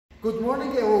Good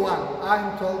morning everyone,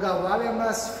 I'm Tolga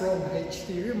Valyamas from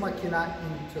HTV Makina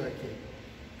in Turkey.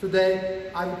 Today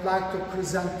I would like to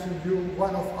present to you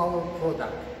one of our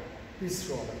products, this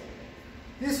roller.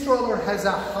 This roller has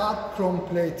a hard chrome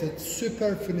plated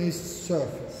super finished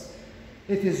surface.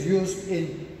 It is used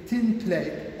in thin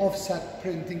plate offset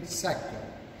printing sector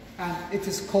and it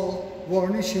is called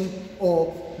varnishing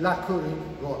or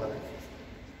lacquering roller.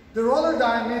 The roller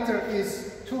diameter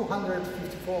is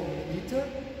 254 mm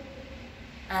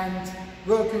and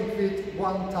working with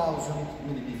 1000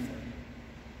 mm.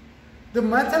 The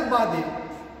metal body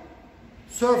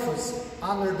surface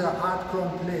under the hard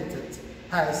chrome plated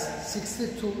has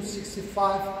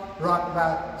 60–65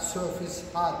 Rockwell surface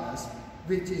hardness,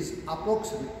 which is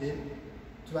approximately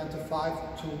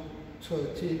 25 to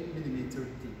 30 mm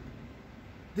deep.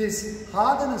 This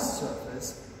hardened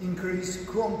surface increases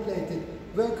chrome plated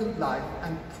working life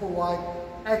and provide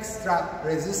extra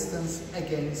resistance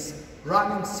against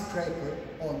running scraper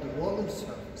on the roller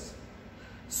surface.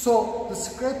 So the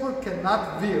scraper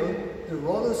cannot wear the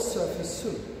roller surface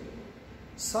soon.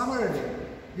 Summarily,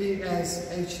 we as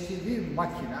HTV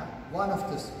Makina, one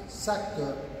of the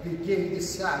sector we gave the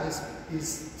service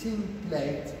is thin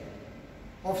plate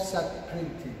offset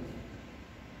printing.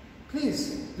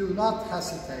 Please do not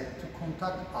hesitate to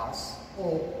contact us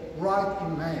or write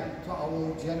email to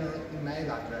our general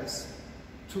email address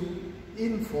to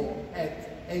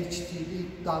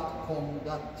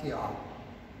info@htv.com.tr.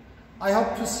 I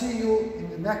hope to see you in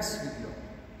the next video.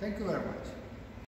 Thank you very much.